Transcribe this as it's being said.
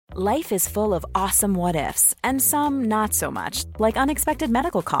Life is full of awesome what-ifs, and some not so much, like unexpected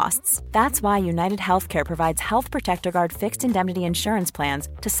medical costs. That's why United Healthcare provides Health Protector Guard fixed indemnity insurance plans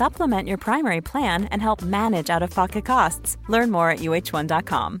to supplement your primary plan and help manage out-of-pocket costs. Learn more at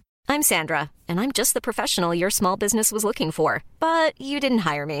uh1.com. I'm Sandra, and I'm just the professional your small business was looking for. But you didn't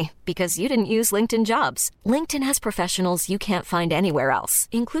hire me because you didn't use LinkedIn Jobs. LinkedIn has professionals you can't find anywhere else,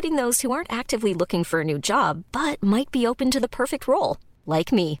 including those who aren't actively looking for a new job, but might be open to the perfect role,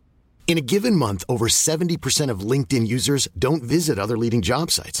 like me. In a given month, over 70% of LinkedIn users don't visit other leading job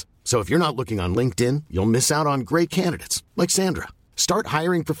sites. So if you're not looking on LinkedIn, you'll miss out on great candidates like Sandra. Start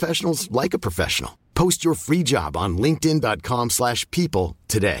hiring professionals like a professional. Post your free job on linkedin.com/people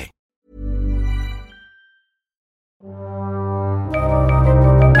today.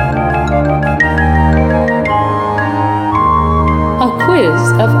 A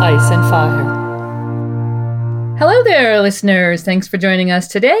quiz of ice and fire. Hello there, listeners. Thanks for joining us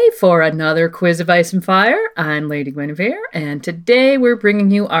today for another Quiz of Ice and Fire. I'm Lady Guinevere, and today we're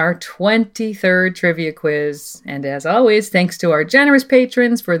bringing you our 23rd trivia quiz. And as always, thanks to our generous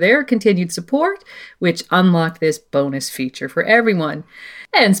patrons for their continued support, which unlock this bonus feature for everyone.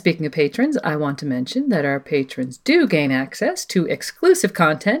 And speaking of patrons, I want to mention that our patrons do gain access to exclusive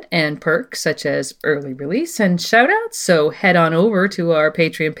content and perks such as early release and shoutouts. So head on over to our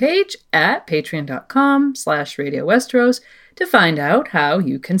Patreon page at patreon.com/Radio Westeros to find out how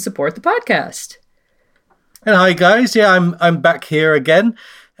you can support the podcast. And hi guys, I'm back here again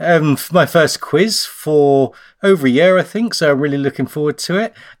for my first quiz for over a year, I think, so I'm really looking forward to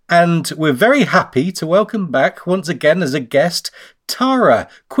it. And we're very happy to welcome back once again as a guest Tara,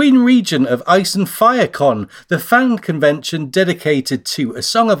 Queen Regent of Ice and Fire Con, the fan convention dedicated to A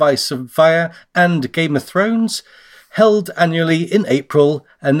Song of Ice and Fire and Game of Thrones, held annually in April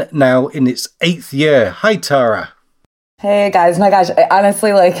and now in its 8th year. Hi Tara. Hey guys, my gosh, I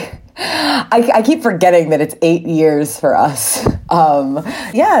honestly I keep forgetting that it's 8 years for us. So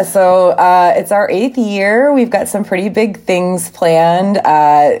it's our 8th year. We've got some pretty big things planned.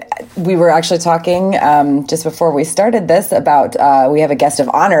 We were actually talking just before we started this about we have a guest of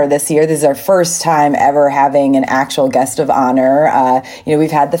honor this year. This is our first time ever having an actual guest of honor. We've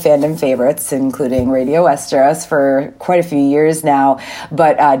had the fandom favorites, including Radio Westeros, for quite a few years now.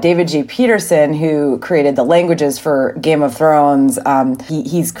 But David J. Peterson, who created the languages for Game of Thrones,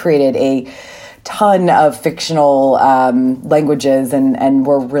 he's created a ton of fictional languages, and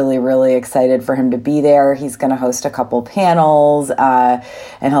we're really, really excited for him to be there. He's going to host a couple panels, and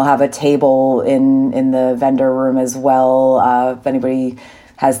he'll have a table in the vendor room as well. If anybody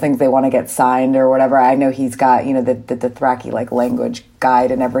has things they want to get signed or whatever, I know he's got, the Dothraki language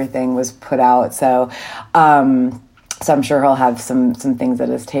guide and everything was put out. So I'm sure he'll have some things at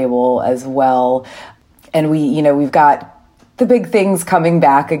his table as well. And we've got the big things coming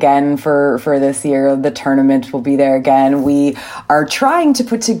back again for this year. The tournament will be there again. We are trying to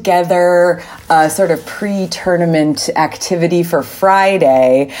put together a sort of pre-tournament activity for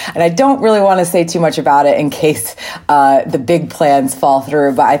Friday. And I don't really want to say too much about it in case the big plans fall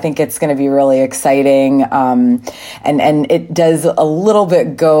through, but I think it's going to be really exciting. And it does a little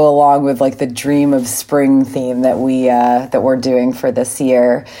bit go along with the Dream of Spring theme that we're doing for this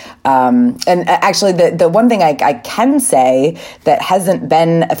year. And actually the one thing I can say that hasn't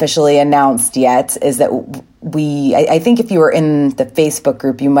been officially announced yet is that I think if you were in the Facebook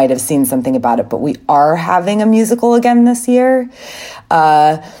group, you might have seen something about it, but we are having a musical again this year.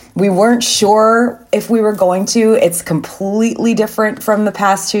 We weren't sure if we were going to. It's completely different from the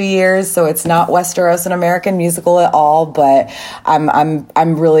past 2 years, so it's not Westeros, an American musical at all, but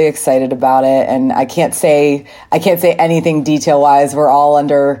I'm really excited about it, and I can't say anything detail-wise. We're all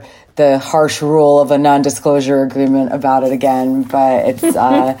under the harsh rule of a non-disclosure agreement about it again, but it's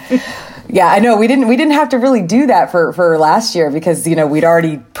yeah, I know we didn't have to really do that for last year because we'd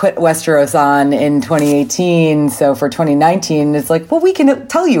already put Westeros on in 2018. So for 2019, it's we can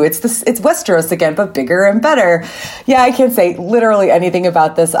tell you it's Westeros again, but bigger and better. Yeah, I can't say literally anything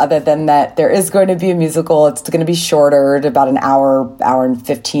about this other than that there is going to be a musical. It's going to be shorter, about an hour and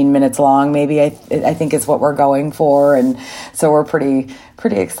 15 minutes long, maybe. I think is what we're going for, and so we're pretty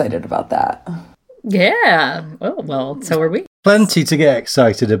excited about that. Yeah. Well, so are we. Plenty to get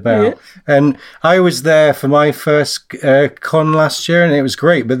excited about. Yeah. And I was there for my first con last year, and it was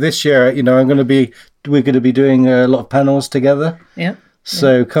great. But this year, we're going to be doing a lot of panels together. Yeah.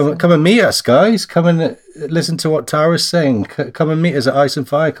 So come and meet us, guys. Come and listen to what Tara's saying. Come and meet us at Ice and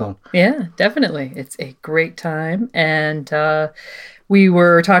Fire Con. Yeah, definitely. It's a great time. And we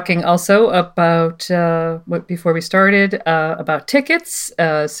were talking also about before we started about tickets.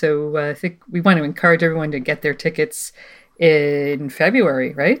 So I think we want to encourage everyone to get their tickets in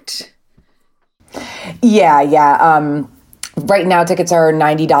February, right? Yeah. Right now, tickets are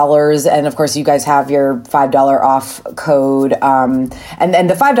 $90, and of course, you guys have your $5 off code. And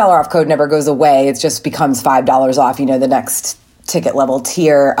the $5 off code never goes away; it just becomes $5 off. The next ticket level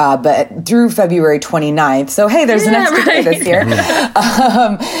tier, but through February 29th. So hey, there's an extra day this year.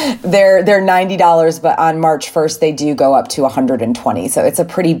 They're $90, but on March 1st they do go up to $120. So it's a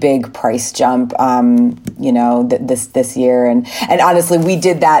pretty big price jump, this year. And honestly, we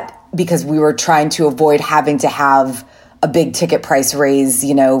did that because we were trying to avoid having to have a big ticket price raise,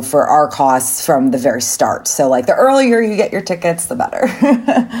 for our costs from the very start. So like the earlier you get your tickets, the better.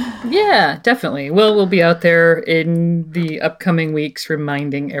 Yeah, definitely. We'll be out there in the upcoming weeks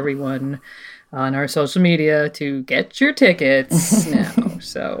reminding everyone on our social media to get your tickets now.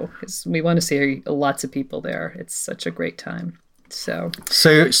 So we want to see lots of people there. It's such a great time. So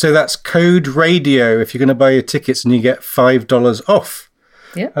that's code radio if you're going to buy your tickets and you get $5 off.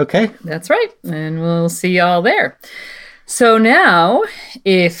 Yeah. Okay. That's right. And we'll see y'all there. So now,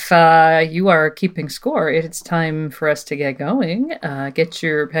 if you are keeping score, it's time for us to get going. Get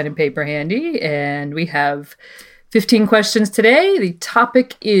your pen and paper handy, and we have 15 questions today. The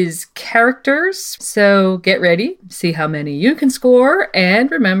topic is characters, so get ready, see how many you can score,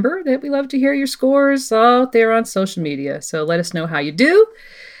 and remember that we love to hear your scores out there on social media, so let us know how you do.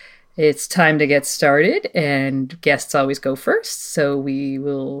 It's time to get started, and guests always go first, so we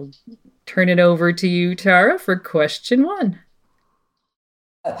will turn it over to you, Tara, for question 1.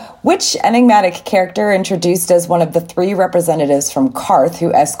 Which enigmatic character introduced as one of the 3 representatives from Qarth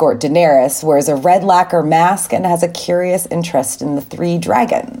who escort Daenerys wears a red lacquer mask and has a curious interest in the 3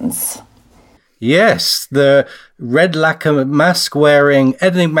 dragons? Yes, the red lacquer mask wearing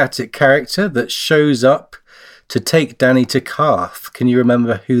enigmatic character that shows up to take Dany to Qarth. Can you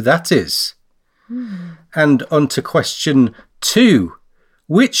remember who that is? And on to question 2.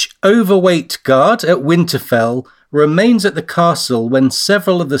 Which overweight guard at Winterfell remains at the castle when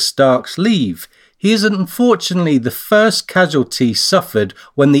several of the Starks leave? He is unfortunately the first casualty suffered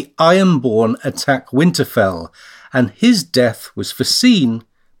when the Ironborn attack Winterfell, and his death was foreseen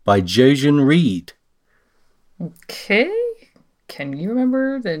by Jojen Reed. Okay. Can you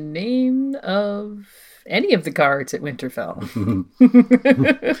remember the name of any of the guards at Winterfell?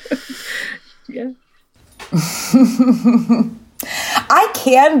 Yeah. I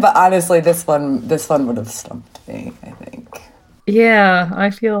can, but honestly, this one would have stumped me, I think. Yeah,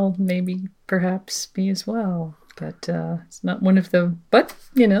 I feel maybe perhaps me as well. But it's not one of the... But,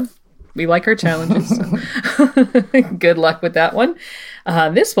 we like our challenges. So. Good luck with that one.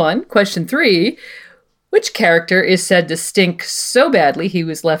 This one, question 3. Which character is said to stink so badly he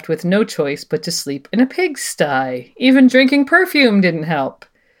was left with no choice but to sleep in a pigsty? Even drinking perfume didn't help.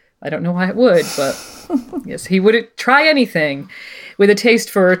 I don't know why it would, but yes, he would try anything. With a taste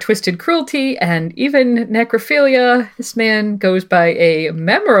for twisted cruelty and even necrophilia, this man goes by a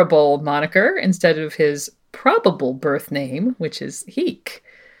memorable moniker instead of his probable birth name, which is Heek.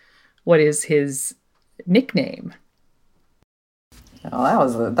 What is his nickname? Oh, that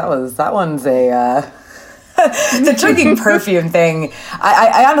one's a the drinking perfume thing.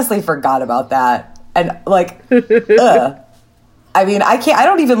 I honestly forgot about that, and like. I mean, I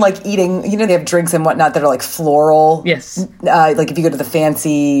don't even like eating, they have drinks and whatnot that are like floral. Yes. Like if you go to the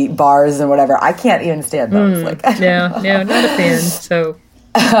fancy bars and whatever, I can't even stand those. No, not a fan. So.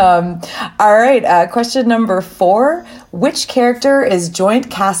 All right. Question number 4. Which character is joint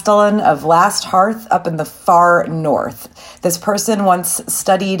castellan of Last Hearth up in the far north? This person once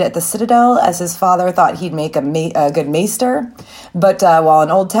studied at the Citadel as his father thought he'd make a good maester. But while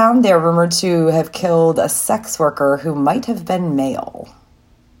in Old Town, they're rumored to have killed a sex worker who might have been male.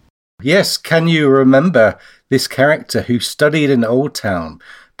 Yes, can you remember this character who studied in Old Town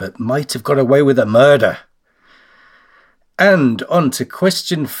but might have got away with a murder? And on to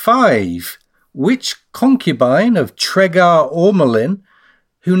question 5. Which concubine of Tregar Ormolin,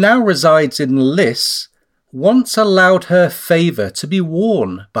 who now resides in Lys, once allowed her favour to be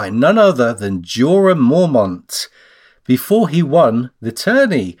worn by none other than Jorah Mormont before he won the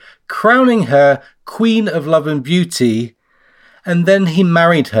tourney, crowning her Queen of Love and Beauty, and then he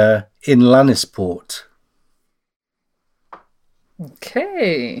married her in Lannisport?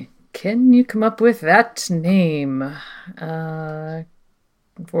 Okay. Can you come up with that name?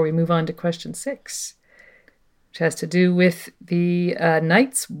 Before we move on to question 6, which has to do with the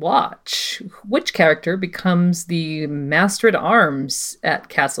Night's Watch. Which character becomes the Master-at-Arms at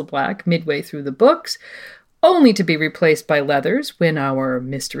Castle Black midway through the books, only to be replaced by Leathers when our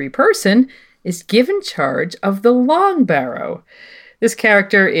mystery person is given charge of the Long Barrow? This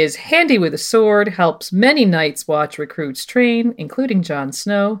character is handy with a sword, helps many Night's Watch recruits train, including Jon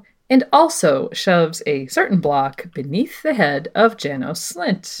Snow, and also shoves a certain block beneath the head of Janos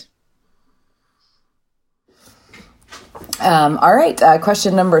Slynt. All right.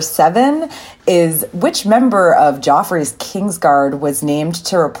 Question number 7 is, which member of Joffrey's Kingsguard was named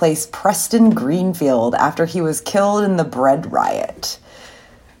to replace Preston Greenfield after he was killed in the bread riot?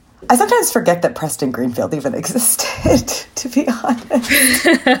 I sometimes forget that Preston Greenfield even existed, to be honest.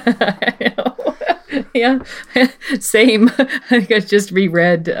 I know. Yeah, same. I just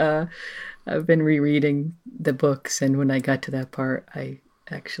reread, I've been rereading the books, and when I got to that part, I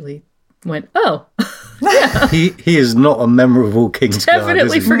actually went, oh. Yeah. He is not a memorable Kingsguard.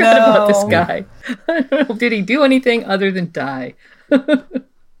 Definitely forgot about this guy. I don't know, did he do anything other than die?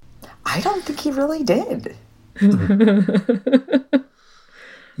 I don't think he really did.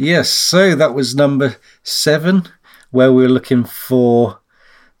 Yes, so that was number 7, where we were looking for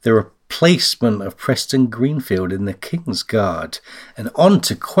the replacement of Preston Greenfield in the Kingsguard. And on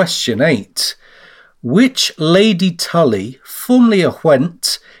to question 8. Which Lady Tully, formerly a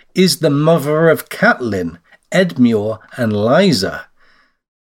Whent, is the mother of Catelyn, Edmure, and Lysa?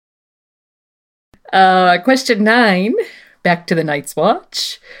 Question 9. Back to the Night's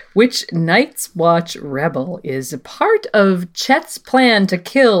Watch. Which Night's Watch rebel is a part of Chet's plan to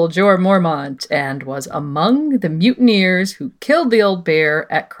kill Jorah Mormont and was among the mutineers who killed the Old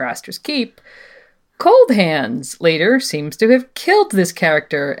Bear at Craster's Keep? Cold Hands later seems to have killed this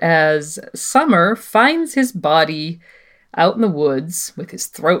character as Summer finds his body out in the woods with his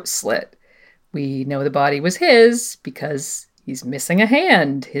throat slit. We know the body was his because he's missing a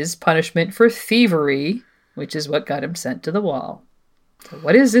hand, his punishment for thievery, which is what got him sent to the wall. So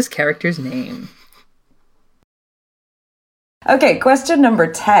what is this character's name? Okay, question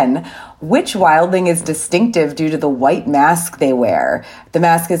number 10. Which wildling is distinctive due to the white mask they wear? The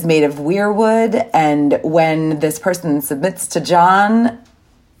mask is made of weirwood, and when this person submits to Jon,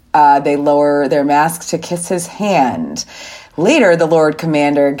 they lower their mask to kiss his hand. Later, the Lord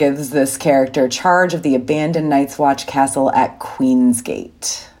Commander gives this character charge of the abandoned Night's Watch castle at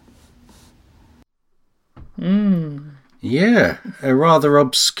Queensgate. Yeah, a rather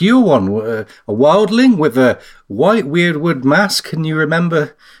obscure one. A wildling with a white weirdwood mask. Can you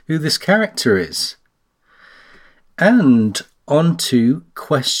remember who this character is? And on to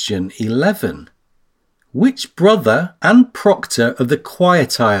question 11. Which brother and proctor of the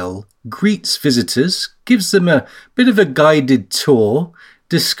Quiet Isle greets visitors, gives them a bit of a guided tour,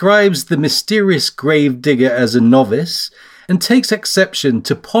 describes the mysterious gravedigger as a novice, and takes exception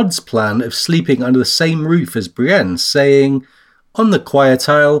to Pod's plan of sleeping under the same roof as Brienne, saying, "On the Quiet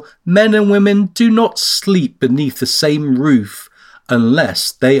Isle, men and women do not sleep beneath the same roof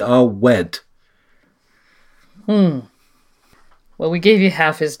unless they are wed." Well, we gave you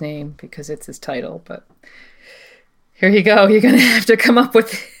half his name because it's his title, but here you go. You're going to have to come up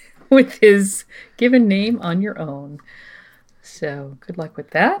with his given name on your own. So good luck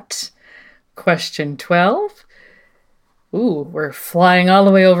with that. Question 12. Ooh, we're flying all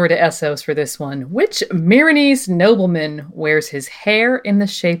the way over to Essos for this one. Which Myronese nobleman wears his hair in the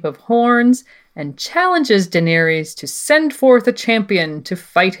shape of horns and challenges Daenerys to send forth a champion to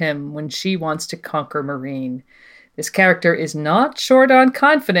fight him when she wants to conquer Meereen? This character is not short on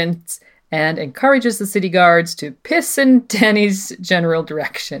confidence and encourages the city guards to piss in Dany's general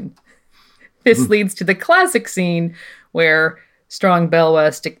direction. This leads to the classic scene where Strong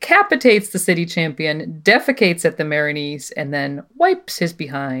Belwes decapitates the city champion, defecates at the Myronese, and then wipes his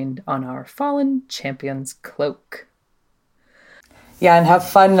behind on our fallen champion's cloak. Yeah, and have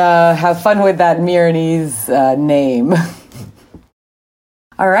fun with that Myronese name.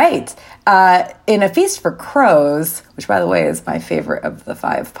 All right. In A Feast for Crows, which, by the way, is my favorite of the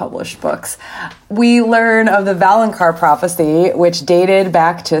 5 published books, we learn of the Valonqar prophecy, which dated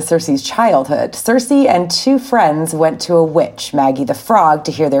back to Cersei's childhood. Cersei and 2 friends went to a witch, Maggie the Frog,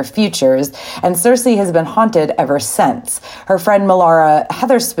 to hear their futures, and Cersei has been haunted ever since. Her friend Melara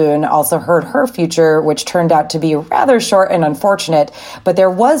Heatherspoon also heard her future, which turned out to be rather short and unfortunate, but there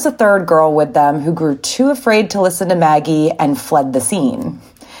was a 3rd girl with them who grew too afraid to listen to Maggie and fled the scene.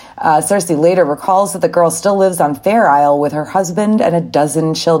 Cersei later recalls that the girl still lives on Fair Isle with her husband and a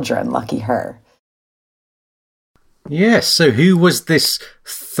 12 children. Lucky her. Yes, so who was this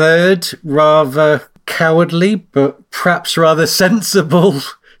 3rd, rather cowardly, but perhaps rather sensible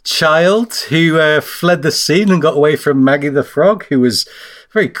child who fled the scene and got away from Maggie the Frog, who was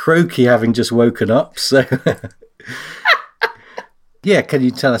very croaky, having just woken up? So, yeah, can you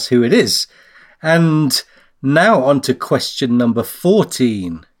tell us who it is? And now on to question number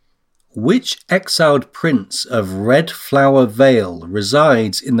 14. which exiled prince of Red Flower Vale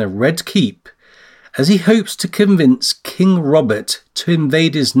resides in the Red Keep as he hopes to convince King Robert to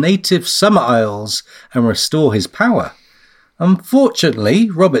invade his native Summer Isles and restore his power? Unfortunately,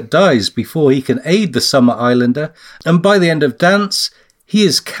 Robert dies before he can aid the Summer Islander, and by the end of Dance, he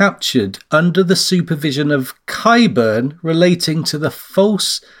is captured under the supervision of Qyburn relating to the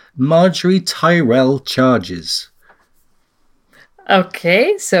false Marjorie Tyrell charges.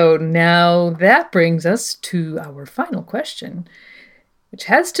 Okay, so now that brings us to our final question, which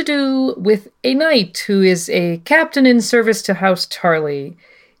has to do with a knight who is a captain in service to House Tarley.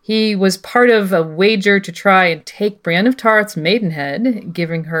 He was part of a wager to try and take Brienne of Tarth's maidenhead,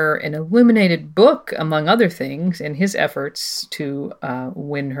 giving her an illuminated book, among other things, in his efforts to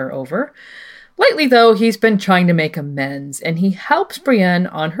win her over. Lately, though, he's been trying to make amends, and he helps Brienne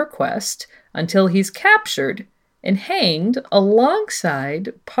on her quest until he's captured and hanged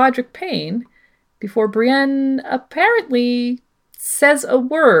alongside Podrick Payne before Brienne apparently says a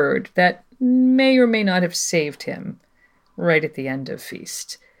word that may or may not have saved him right at the end of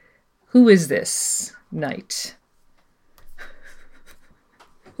Feast. Who is this knight?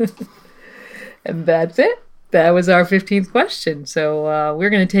 And that's it. That was our 15th question. So we're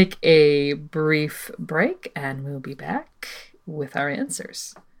going to take a brief break and we'll be back with our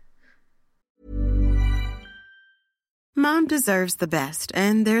answers. Mom deserves the best,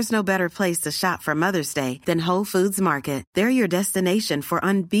 and there's no better place to shop for Mother's Day than Whole Foods Market. They're your destination for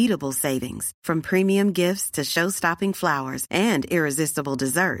unbeatable savings, from premium gifts to show-stopping flowers and irresistible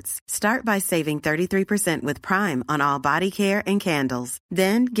desserts. Start by saving 33% with Prime on all body care and candles.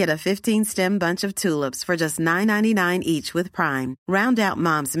 Then get a 15-stem bunch of tulips for just $9.99 each with Prime. Round out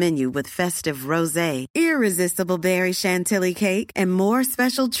Mom's menu with festive rosé, irresistible berry chantilly cake, and more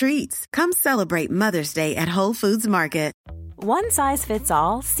special treats. Come celebrate Mother's Day at Whole Foods Market. One size fits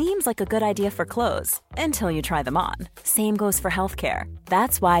all seems like a good idea for clothes until you try them on. Same goes for healthcare.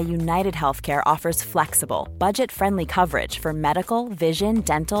 That's why United Healthcare offers flexible, budget-friendly coverage for medical, vision,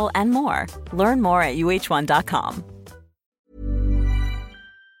 dental, and more. Learn more at uh1.com.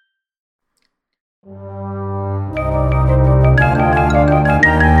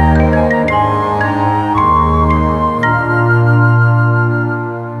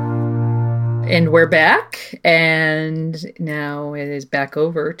 And we're back, and now it is back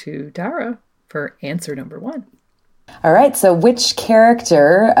over to Tara for answer number 1. All right, so which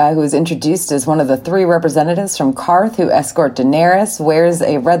character who is introduced as one of the 3 representatives from Qarth who escort Daenerys wears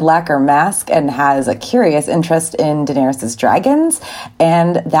a red lacquer mask and has a curious interest in Daenerys' dragons?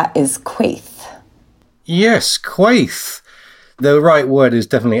 And that is Quaithe. Yes, Quaithe. The right word is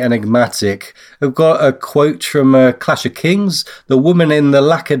definitely enigmatic. I've got a quote from Clash of Kings. The woman in the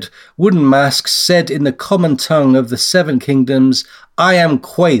lacquered wooden mask said in the common tongue of the 7 kingdoms, I am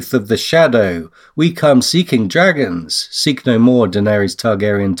Quaithe of the Shadow. We come seeking dragons. Seek no more, Daenerys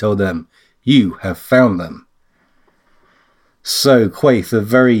Targaryen told them. You have found them. So Quaithe, a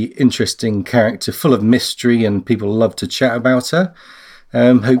very interesting character, full of mystery, and people love to chat about her.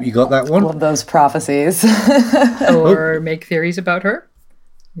 Hope you got that one. Love those prophecies. Or make theories about her.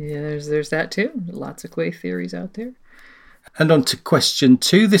 Yeah, there's that too. Lots of Quaithe theories out there. And on to question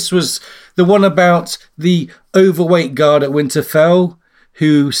 2. This was the one about the overweight guard at Winterfell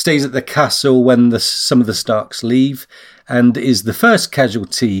who stays at the castle when some of the Starks leave and is the first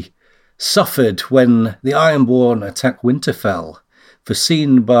casualty suffered when the Ironborn attack Winterfell,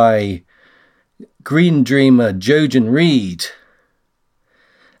 foreseen by Green Dreamer Jojen Reed.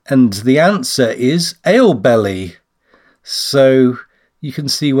 And the answer is Alebelly. So you can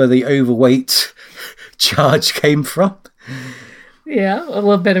see where the overweight charge came from. Yeah, a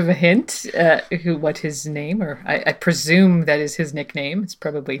little bit of a hint what his name, or I presume that is his nickname. It's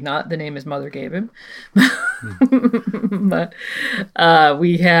probably not the name his mother gave him. But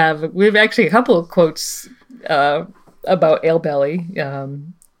we have actually a couple of quotes about Alebelly.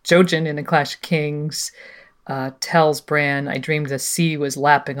 Jojen in the Clash of Kings tells Bran, I dreamed the sea was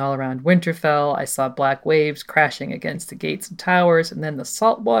lapping all around Winterfell. I saw black waves crashing against the gates and towers, and then the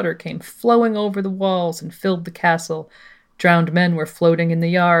salt water came flowing over the walls and filled the castle. Drowned men were floating in the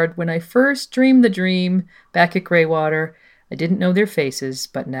yard. When I first dreamed the dream back at Greywater, I didn't know their faces,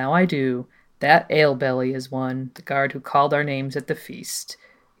 but now I do. That Alebelly is one, the guard who called our names at the feast.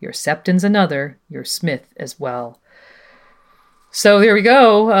 Your Septon's another, your Smith as well. So there we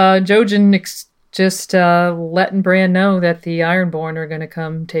go. Jojen just letting Bran know that the Ironborn are going to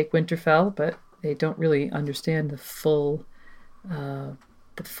come take Winterfell, but they don't really understand the full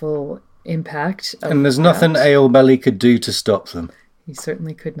impact of and there's nothing Alebelly could do to stop them. He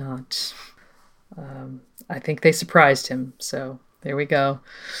certainly could not. I think they surprised him, so there we go.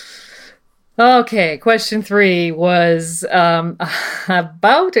 Okay, question 3 was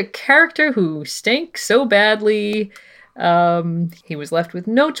about a character who stank so badly he was left with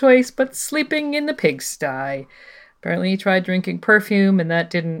no choice but sleeping in the pigsty. Apparently he tried drinking perfume and that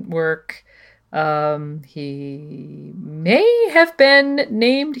didn't work. He may have been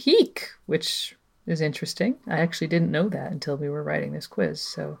named Heek, which is interesting. I actually didn't know that until we were writing this quiz.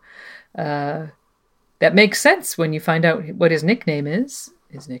 So that makes sense when you find out what his nickname is.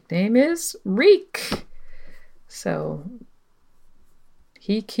 His nickname is Reek. So,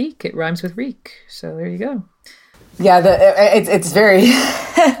 Heek, it rhymes with Reek. So there you go. Yeah, it's very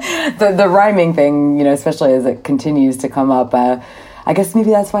the rhyming thing, you know, especially as it continues to come up. I guess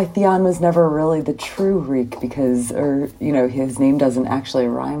maybe that's why Theon was never really the true Reek, because, or you know, his name doesn't actually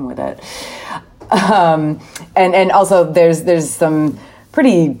rhyme with it. And also there's some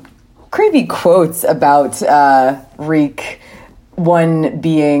pretty creepy quotes about Reek. One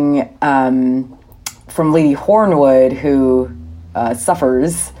being from Lady Hornwood, who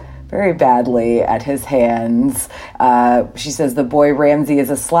suffers very badly at his hands. She says, the boy Ramsay is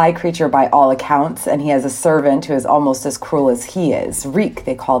a sly creature by all accounts, and he has a servant who is almost as cruel as he is. Reek,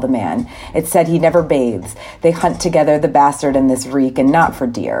 they call the man. It's said he never bathes. They hunt together, the bastard and this Reek, and not for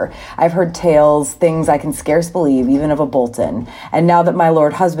deer. I've heard tales, things I can scarce believe, even of a Bolton. And now that my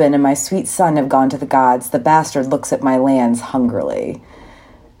lord husband and my sweet son have gone to the gods, the bastard looks at my lands hungrily.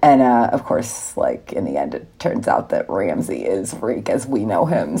 And, of course, like, in the end, it turns out that Ramsay is Reek as we know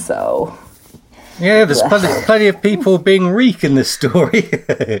him, so... Yeah, there's plenty of people being Reek in this story.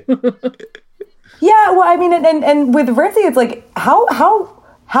 Yeah, well, I mean, and with Ramsay, it's like, how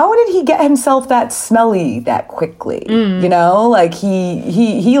did he get himself that smelly that quickly? You know? Like,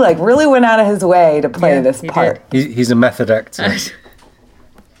 he like, really went out of his way to play this part. He's a method actor.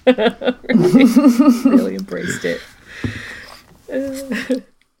 really embraced it.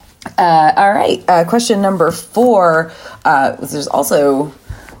 All right, question number 4. There's also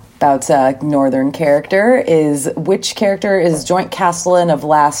about Northern character, is which character is joint castellan of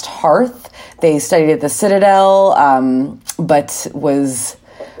Last Hearth? They studied at the Citadel, but was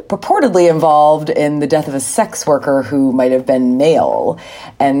purportedly involved in the death of a sex worker who might have been male.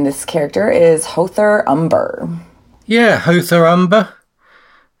 And this character is Hother Umber. Yeah, Hother Umber.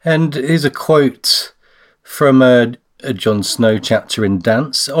 And here's a quote from a Jon Snow chapter in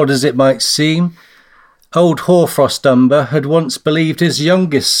Dance. Odd as it might seem, old Hoarfrost Umber had once believed his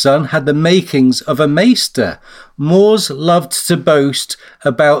youngest son had the makings of a maester. Moors loved to boast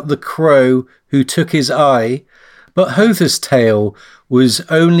about the crow who took his eye, but Hother's tale was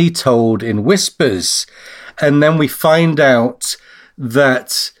only told in whispers. And then we find out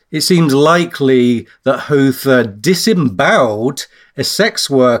that it seems likely that Hother disemboweled a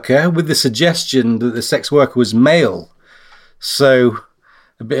sex worker with the suggestion that the sex worker was male. So,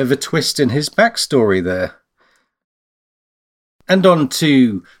 a bit of a twist in his backstory there. And on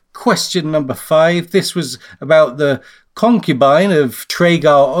to question number 5. This was about the concubine of Traegar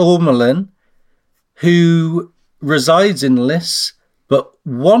Ormelin, who resides in Lys, but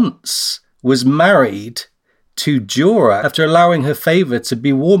once was married to Jorah after allowing her favour to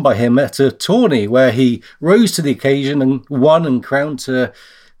be worn by him at a tourney where he rose to the occasion and won and crowned her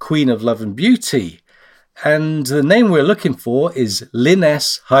Queen of Love and Beauty. And the name we're looking for is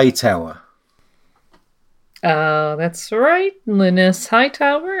Lyness Hightower. That's right. Lyness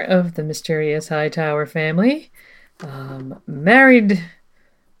Hightower of the mysterious Hightower family. Married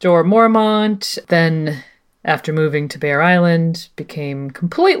Jorah Mormont, then after moving to Bear Island, became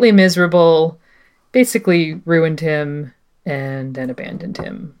completely miserable, basically ruined him, and then abandoned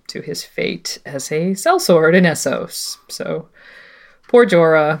him to his fate as a sellsword in Essos. So, poor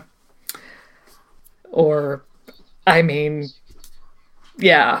Jorah. Or, I mean,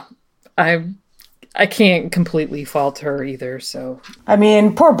 yeah, I can't completely fault her either, so. I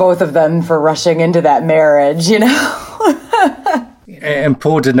mean, poor both of them for rushing into that marriage, you know? And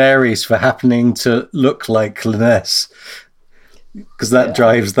poor Daenerys for happening to look like Lyness, because that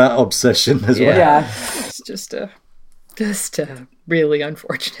drives that obsession as well. Yeah. It's just a really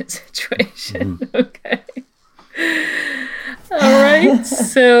unfortunate situation. Okay. All right,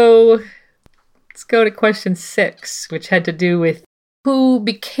 so let's go to question 6, which had to do with who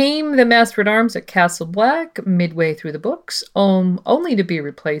became the Master at Arms at Castle Black midway through the books, only to be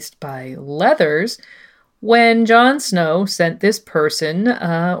replaced by Leathers when Jon Snow sent this person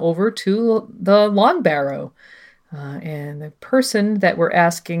over to the Long Barrow. And the person that we're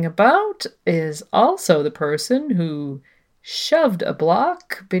asking about is also the person who shoved a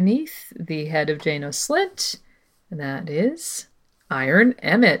block beneath the head of Janos Slynt, and that is Iron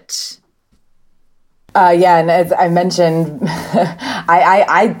Emmett. Yeah, and as I mentioned,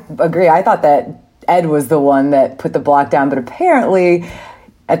 I agree. I thought that Ed was the one that put the block down, but apparently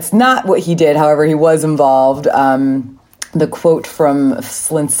that's not what he did. However, he was involved. The quote from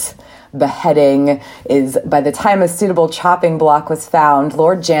Slint's beheading is, by the time a suitable chopping block was found,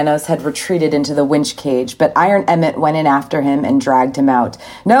 Lord Janos had retreated into the winch cage, but Iron Emmett went in after him and dragged him out.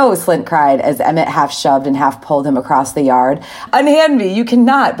 No, Slint cried as Emmett half shoved and half pulled him across the yard. Unhand me, you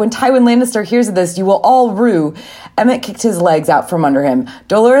cannot. When Tywin Lannister hears of this, you will all rue. Emmett kicked his legs out from under him.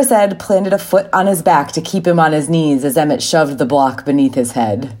 Dolorous Ed planted a foot on his back to keep him on his knees as Emmett shoved the block beneath his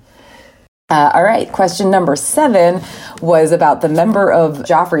head. All right, question number 7 was about the member of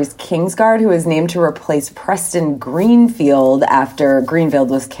Joffrey's Kingsguard who was named to replace Preston Greenfield after Greenfield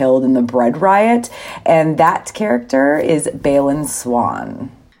was killed in the Bread Riot, and that character is Balon Swan.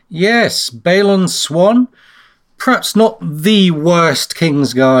 Yes, Balon Swan. Perhaps not the worst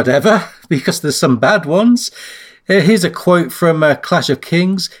Kingsguard ever, because there's some bad ones. Here's a quote from Clash of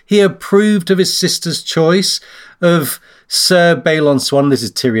Kings. He approved of his sister's choice of Sir Balon Swan, this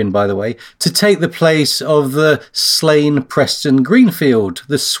is Tyrion by the way, to take the place of the slain Preston Greenfield.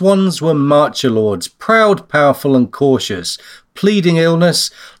 The Swans were marcher lords, proud, powerful and cautious. Pleading illness,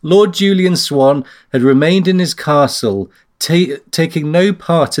 Lord Julian Swan had remained in his castle, taking no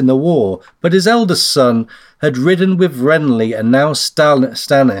part in the war, but his eldest son had ridden with Renly and now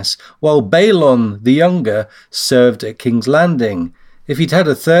Stannis, while Balon, the younger, served at King's Landing. If he'd had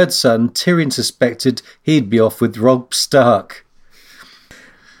a third son, Tyrion suspected he'd be off with Robb Stark.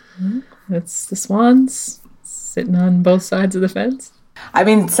 That's the Swans sitting on both sides of the fence. I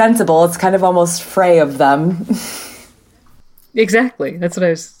mean, sensible. It's kind of almost Frey of them. Exactly. That's what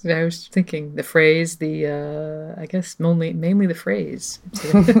I was thinking. The phrase, I guess mainly the phrase.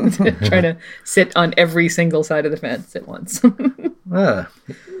 Trying to sit on every single side of the fence at once.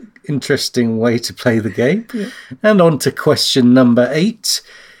 Interesting way to play the game. Yeah. And on to question number 8.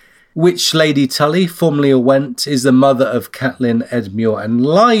 Which Lady Tully, formerly a Went, is the mother of Catelyn, Edmure and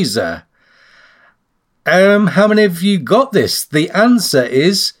Lysa? How many of you got this? The answer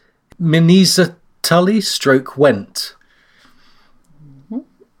is Mynesa Tully / Went.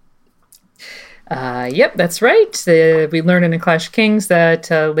 Yep, that's right. We learn in A Clash of Kings that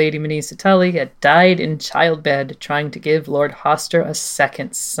Lady Mynesa Tully had died in childbed trying to give Lord Hoster a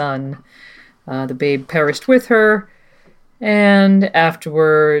second son. The babe perished with her, and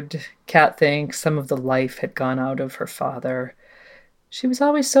afterward, Cat thinks some of the life had gone out of her father. She was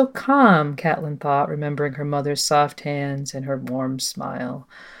always so calm, Catelyn thought, remembering her mother's soft hands and her warm smile.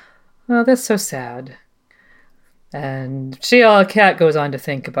 Oh, that's so sad. And Cat goes on to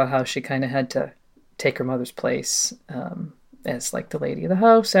think about how she kind of had to take her mother's place as like the lady of the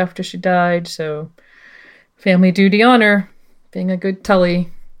house after she died. So family duty honor, being a good Tully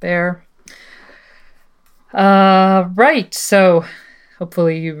there. Right, so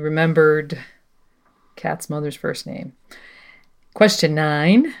hopefully you remembered Cat's mother's first name. Question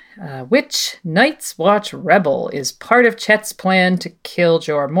 9. Which Night's Watch rebel is part of Chet's plan to kill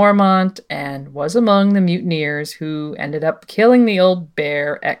Jorah Mormont and was among the mutineers who ended up killing the old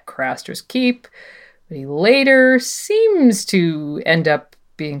bear at Craster's Keep? But he later seems to end up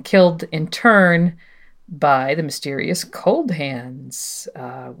being killed in turn by the mysterious Cold Hands.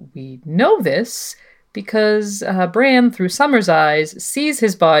 We know this because Bran, through Summer's eyes, sees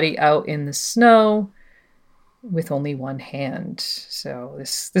his body out in the snow with only one hand. So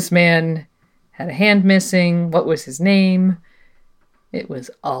this man had a hand missing. What was his name? It was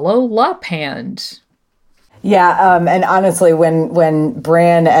Ollo Lophand. Yeah, and honestly, when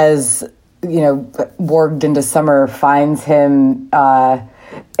Bran, as warged into Summer, finds him,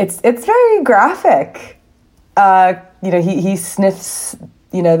 it's very graphic. He sniffs,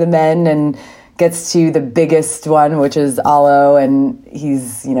 the men and gets to the biggest one, which is Ollo, and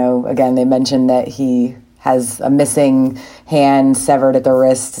he's, again, they mentioned that he has a missing hand severed at the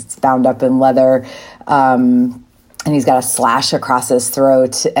wrist. It's bound up in leather. And he's got a slash across his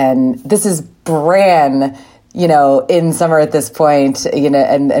throat. And this is Bran, in Summer at this point,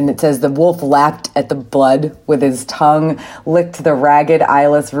 and it says the wolf lapped at the blood with his tongue, licked the ragged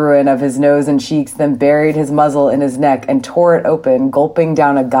eyeless ruin of his nose and cheeks, then buried his muzzle in his neck and tore it open, gulping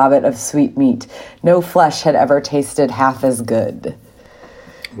down a gobbet of sweet meat. No flesh had ever tasted half as good.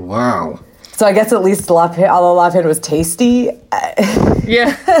 Wow. So I guess at least although Lophand was tasty.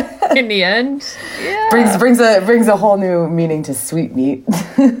 Yeah, in the end. Yeah. Brings a whole new meaning to sweet meat.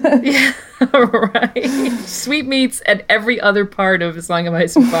 Yeah, right. Sweet meats and every other part of A Song of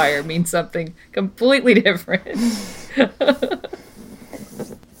Ice and Fire means something completely different.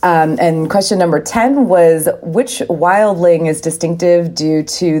 And question number 10 was, which wildling is distinctive due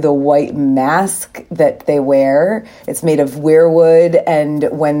to the white mask that they wear? It's made of weirwood, and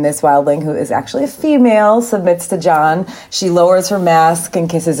when this wildling, who is actually a female, submits to Jon, she lowers her mask and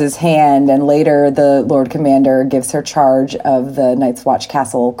kisses his hand, and later the Lord Commander gives her charge of the Night's Watch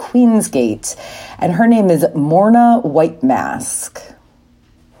Castle Queensgate, and her name is Morna Whitemask.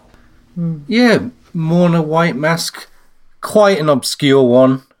 Yeah, Morna Whitemask. Quite an obscure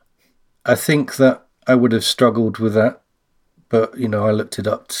one. I think that I would have struggled with that, but, I looked it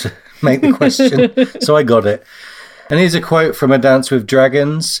up to make the question, so I got it. And here's a quote from A Dance with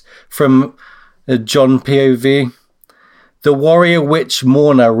Dragons from Jon POV. The warrior witch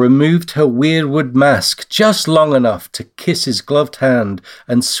Morna removed her weirwood mask just long enough to kiss his gloved hand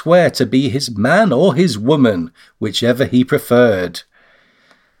and swear to be his man or his woman, whichever he preferred.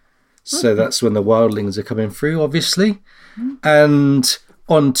 So that's when the wildlings are coming through, obviously. And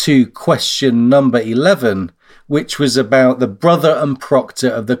on to question number 11, which was about the brother and proctor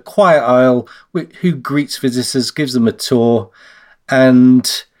of the Quiet Isle, who greets visitors, gives them a tour,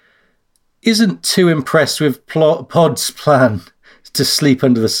 and isn't too impressed with Pod's plan to sleep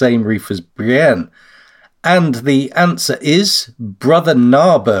under the same roof as Brienne. And the answer is Brother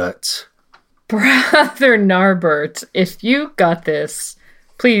Narbert. Brother Narbert, if you got this,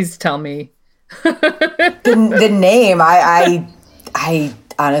 please tell me. The name, I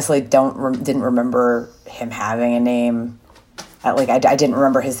honestly didn't remember him having a name. I didn't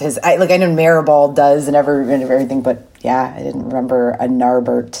remember his. I know Maribald does and everything, but yeah, I didn't remember a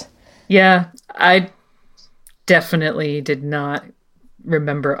Narbert. Yeah, I definitely did not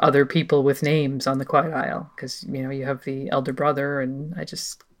remember other people with names on the Quiet Isle because you have the elder brother, and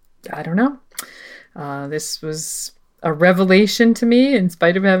I don't know. This was a revelation to me, in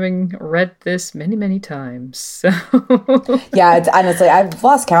spite of having read this many, many times. So. Yeah, it's honestly, I've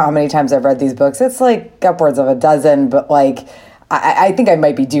lost count how many times I've read these books. It's upwards of a dozen, but I think I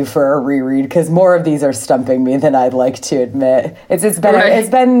might be due for a reread because more of these are stumping me than I'd like to admit. It's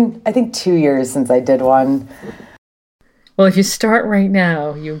been I think 2 years since I did one. Well, if you start right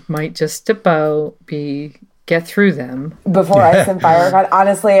now, you might just about get through them before Ice and Fire.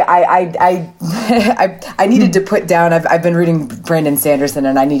 Honestly, I needed to put down. I've been reading Brandon Sanderson,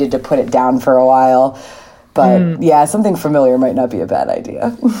 and I needed to put it down for a while. But yeah, something familiar might not be a bad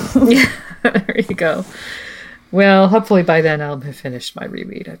idea. Yeah, there you go. Well, hopefully by then I'll have finished my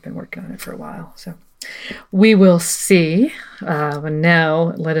reread. I've been working on it for a while, so we will see. And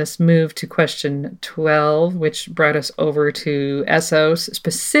now let us move to question 12, which brought us over to Essos,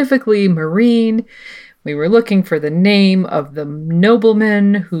 specifically Meereen. We were looking for the name of the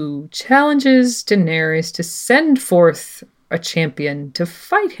nobleman who challenges Daenerys to send forth a champion to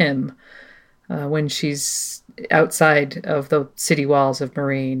fight him when she's outside of the city walls of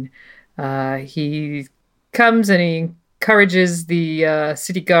Meereen. He comes and he encourages the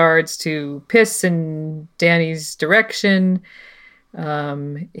city guards to piss in Dany's direction.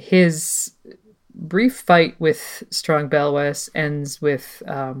 His brief fight with Strong Belwas ends with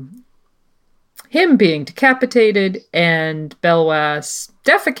him being decapitated and Belwas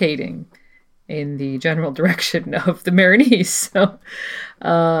defecating in the general direction of the Meereenese. So,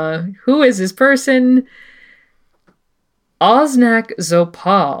 who is this person? Osnak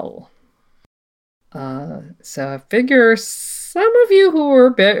Zopal. So I figure some of you who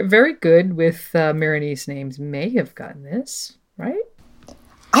are very good with Meereenese names may have gotten this, right?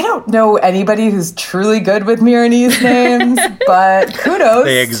 I don't know anybody who's truly good with Meereenese names, but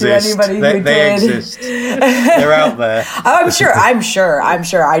kudos to anybody who did. They exist. They're out there. I'm sure.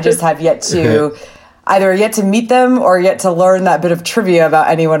 I just have yet to meet them or yet to learn that bit of trivia about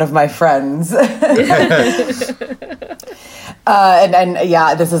any one of my friends. And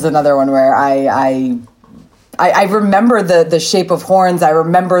yeah, this is another one where I remember the shape of horns. I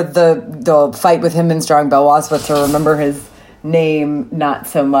remember the fight with him and Strong Belwas, but to remember his name, not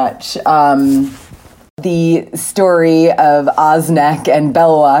so much. The story of Osnak and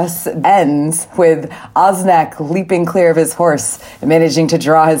Belwas ends with Osnak leaping clear of his horse and managing to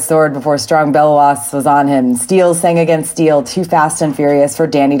draw his sword before Strong Belwas was on him. Steel sang against steel, too fast and furious for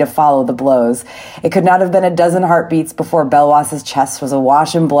Dany to follow the blows. It could not have been a dozen heartbeats before Belwas's chest was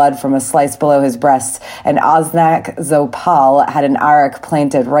awash in blood from a slice below his breast, and Osnak Zopal had an arak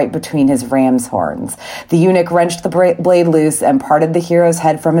planted right between his ram's horns. The eunuch wrenched the blade loose and parted the hero's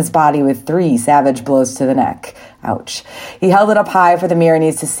head from his body with 3 savage blows to the neck. Ouch. He held it up high for the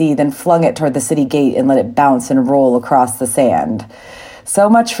Meereenese to see, then flung it toward the city gate and let it bounce and roll across the sand. So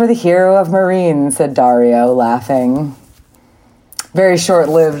much for the hero of Meereen, said Daario, laughing. Very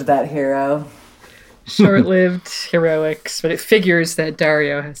short-lived, that hero. Short-lived heroics, but it figures that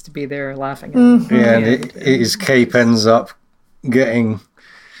Dario has to be there laughing at him. Yeah, and his cape ends up getting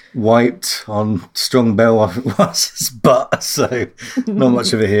wiped on Strong Belwas's butt, so not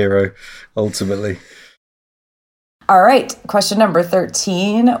much of a hero, ultimately. All right, question number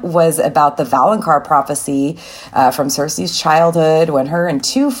 13 was about the Valonqar prophecy from Cersei's childhood when her and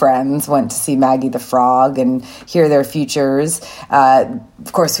two friends went to see Maggie the Frog and hear their futures.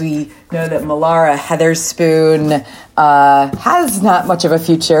 Of course, we know that Melara Heatherspoon has not much of a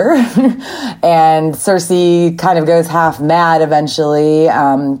future, and Cersei kind of goes half mad eventually,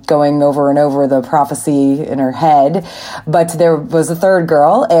 going over and over the prophecy in her head. But there was a third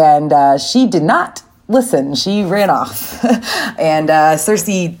girl, and she did not listen. She ran off. And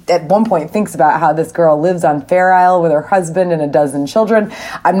Cersei at one point thinks about how this girl lives on Fair Isle with her husband and a dozen children.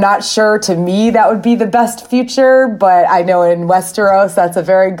 I'm not sure, to me, that would be the best future, but I know in Westeros, that's a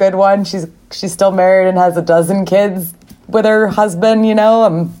very good one. She's still married and has a dozen kids with her husband, you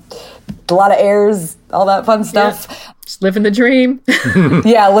know, a lot of heirs, all that fun stuff. Yeah. Just living the dream.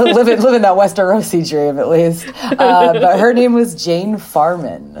 Yeah, living that Westerosi dream, at least. But her name was Jane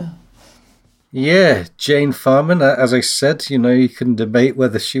Farman. Yeah, Jane Farman. As I said, you know, you can debate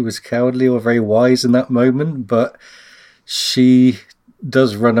whether she was cowardly or very wise in that moment, but she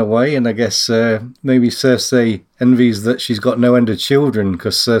does run away, and I guess maybe Cersei envies that she's got no end of children,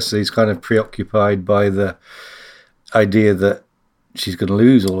 because Cersei's kind of preoccupied by the idea that she's going to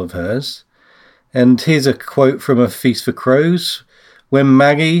lose all of hers. And here's a quote from A Feast for Crows. When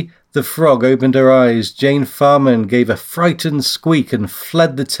Maggie the Frog opened her eyes, Jane Farman gave a frightened squeak and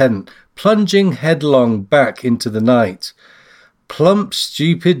fled the tent, plunging headlong back into the night. Plump,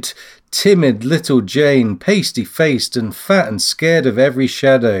 stupid, timid little Jane, pasty-faced and fat and scared of every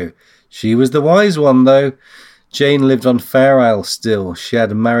shadow. She was the wise one, though. Jane lived on Fair Isle still. She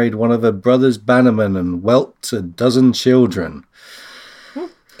had married one of her brother's bannermen and whelped a dozen children. Well,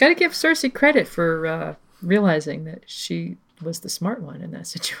 gotta give Cersei credit for realizing that she was the smart one in that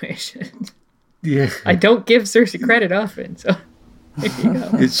situation. Yeah. I don't give Cersei credit often, so...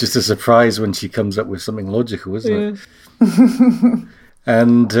 It's just a surprise when she comes up with something logical, isn't it?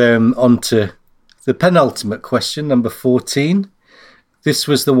 And on to the penultimate question, number 14. This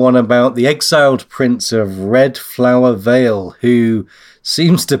was the one about the exiled prince of Red Flower Vale, who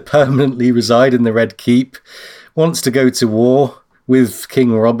seems to permanently reside in the Red Keep, wants to go to war with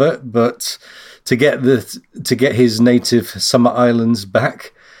King Robert, but to get his native Summer Islands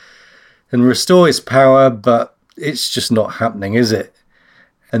back and restore his power, but it's just not happening, is it?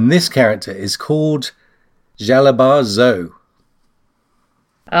 And this character is called Jalabar Zoe.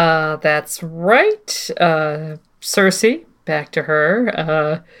 That's right. Cersei, back to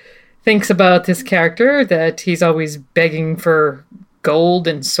her, thinks about this character that he's always begging for gold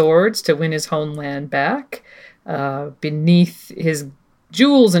and swords to win his homeland back. Beneath his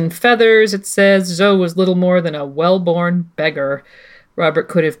jewels and feathers, it says, Zoe was little more than a well-born beggar. Robert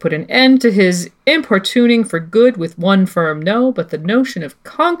could have put an end to his importuning for good with one firm no, but the notion of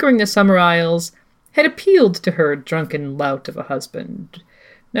conquering the Summer Isles had appealed to her drunken lout of a husband.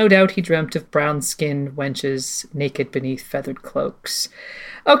 No doubt he dreamt of brown-skinned wenches naked beneath feathered cloaks.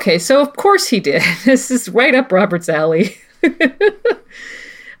 Okay, so of course he did. This is right up Robert's alley.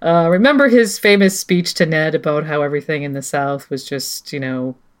 Remember his famous speech to Ned about how everything in the South was just, you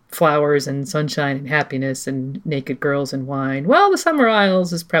know, flowers and sunshine and happiness and naked girls and wine. Well, the Summer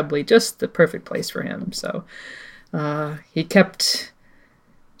Isles is probably just the perfect place for him. So he kept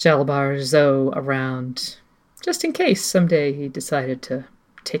Jalabar Zoe around just in case someday he decided to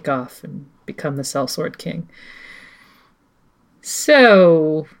take off and become the Sellsword King.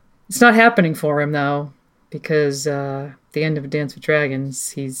 So it's not happening for him, though, because the end of Dance with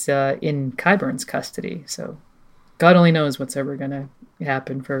Dragons, he's in Qyburn's custody. So God only knows what's ever going to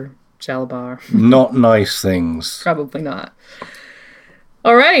happen for Jalabar. Not nice things. Probably not.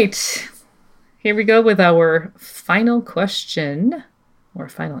 All right. Here we go with our final question, or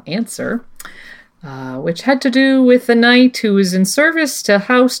final answer, which had to do with a knight who was in service to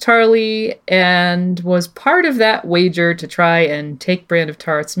House Tarly and was part of that wager to try and take Brienne of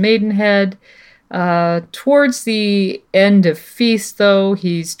Tarth's maidenhead. Towards the end of Feast, though,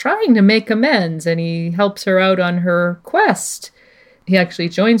 he's trying to make amends, and he helps her out on her quest. He actually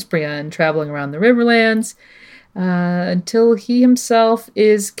joins Brienne traveling around the Riverlands until he himself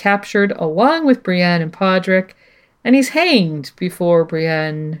is captured along with Brienne and Podrick, and he's hanged before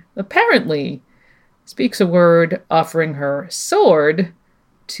Brienne apparently speaks a word offering her sword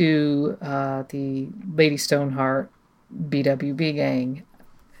to the Lady Stoneheart BWB gang.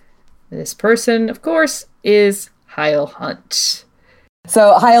 This person, of course, is Hyle Hunt.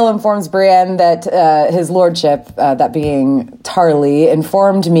 So Hyle informs Brienne that his lordship, that being Tarly,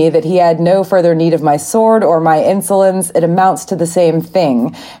 informed me that he had no further need of my sword or my insolence. It amounts to the same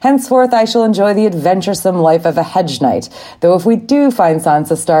thing. Henceforth, I shall enjoy the adventuresome life of a hedge knight. Though if we do find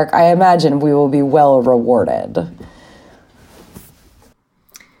Sansa Stark, I imagine we will be well rewarded.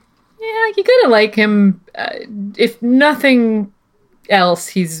 Yeah, you gotta like him. If nothing else,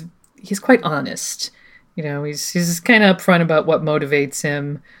 he's quite honest. You know, he's kind of upfront about what motivates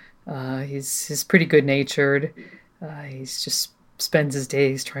him. He's pretty good natured. He's just spends his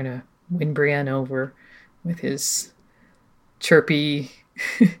days trying to win Brienne over with his chirpy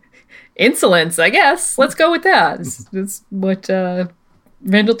insolence, I guess. Let's go with that. That's what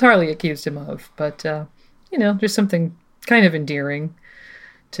Randall Tarly accused him of. But, you know, there's something kind of endearing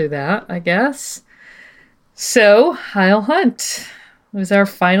to that, I guess. So, Hyle Hunt was our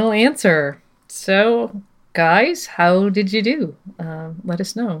final answer. So, guys, how did you do? Let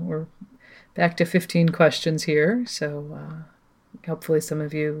us know. We're back to 15 questions here, so hopefully some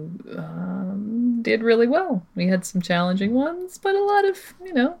of you did really well. We had some challenging ones, but a lot of,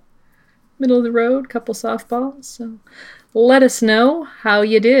 you know, middle of the road, couple softballs. So let us know how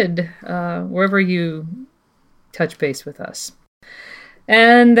you did wherever you touch base with us.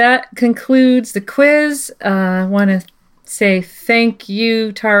 And that concludes the quiz. I want to say thank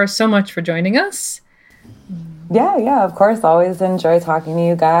you, Tara, so much for joining us. Yeah, of course. Always enjoy talking to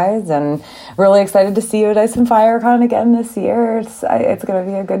you guys, and really excited to see you at Ice and FireCon again this year. It's going to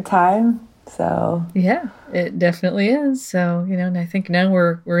be a good time. So yeah, it definitely is. So, you know, and I think now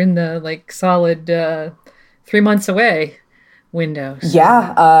we're in the like solid 3 months away window. So.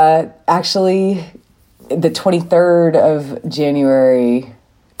 Yeah, actually, the 23rd of January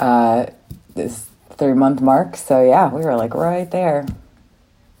is 3-month mark. So yeah, we were like right there.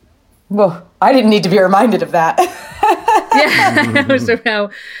 Well, I didn't need to be reminded of that. Yeah. So now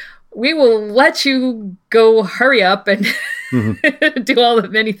we will let you go hurry up and do all the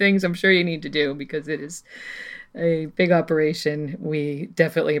many things I'm sure you need to do, because it is a big operation. We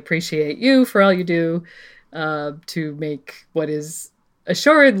definitely appreciate you for all you do to make what is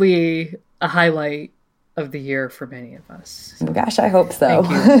assuredly a highlight of the year for many of us. So, gosh, I hope so. Thank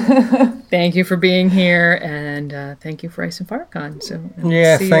you. Thank you for being here, and thank you for Ice and FireCon. So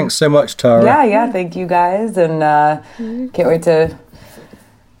yeah, thanks so much, Tara. Yeah, thank you guys, and can't wait to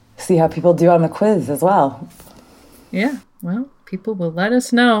see how people do on the quiz as well. Yeah, well, people will let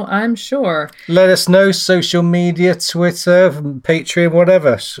us know, I'm sure. Let us know, social media, Twitter, Patreon,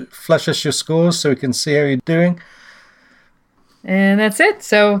 whatever. Flash us your scores so we can see how you're doing. And that's it.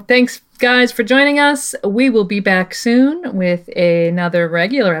 So thanks, guys, for joining us. We will be back soon with another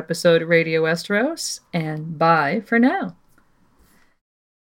regular episode of Radio Westeros. And bye for now.